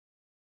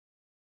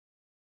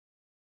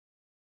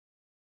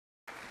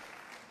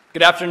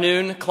Good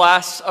afternoon,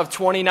 class of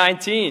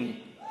 2019.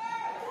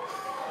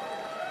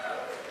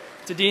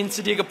 To Dean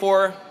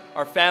Siddiqapur,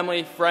 our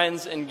family,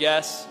 friends, and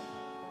guests,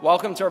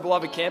 welcome to our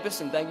beloved campus,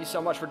 and thank you so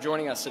much for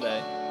joining us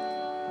today.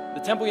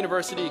 The Temple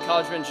University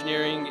College of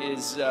Engineering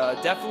is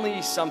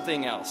definitely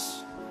something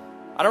else.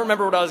 I don't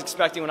remember what I was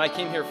expecting when I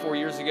came here 4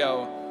 years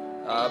ago,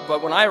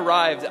 but when I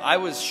arrived, I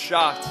was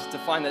shocked to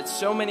find that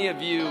so many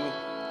of you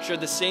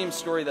shared the same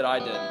story that I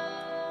did.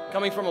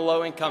 Coming from a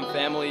low-income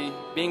family,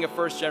 being a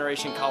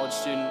first-generation college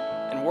student,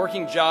 and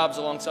working jobs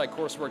alongside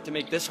coursework to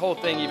make this whole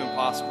thing even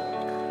possible.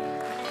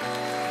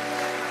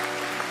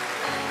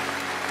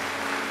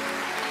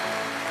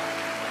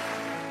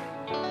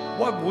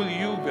 What will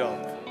you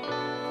build?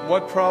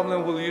 What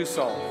problem will you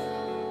solve?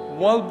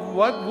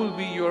 What will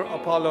be your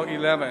Apollo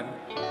 11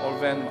 or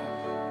Venmo?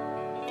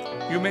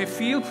 You may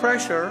feel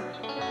pressure,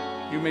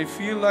 you may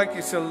feel like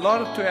it's a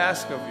lot to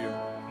ask of you,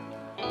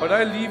 but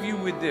I leave you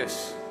with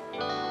this.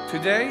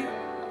 Today,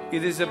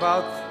 it is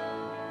about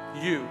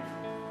you.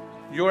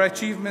 Your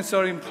achievements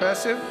are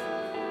impressive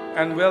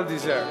and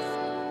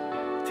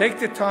well-deserved. Take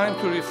the time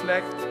to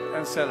reflect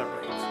and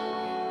celebrate.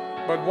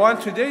 But while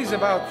today is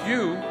about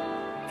you,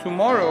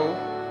 tomorrow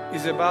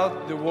is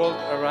about the world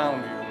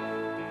around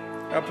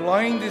you.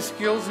 Applying the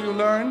skills you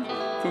learn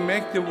to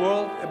make the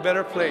world a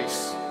better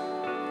place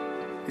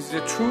is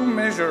the true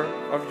measure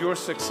of your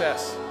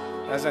success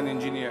as an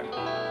engineer.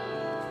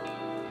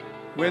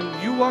 When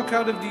you walk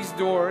out of these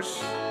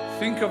doors,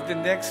 think of the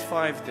next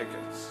 5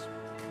 decades.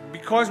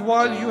 Because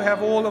while you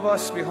have all of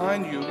us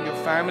behind you, your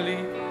family,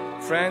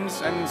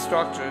 friends, and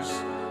instructors,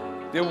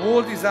 the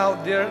world is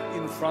out there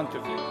in front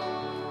of you.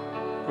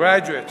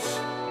 Graduates,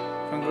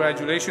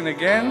 congratulations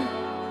again.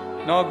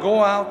 Now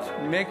go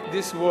out, make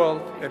this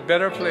world a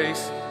better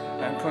place,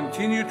 and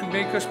continue to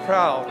make us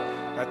proud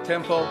at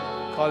Temple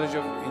College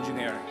of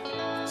Engineering.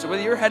 So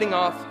whether you're heading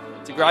off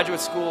to graduate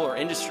school or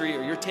industry,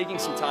 or you're taking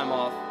some time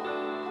off,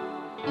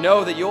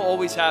 know that you'll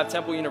always have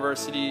Temple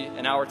University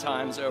and our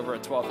times over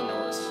at 12th and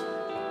Norris.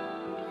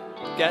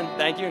 Again,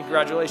 thank you and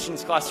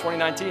congratulations, class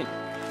 2019.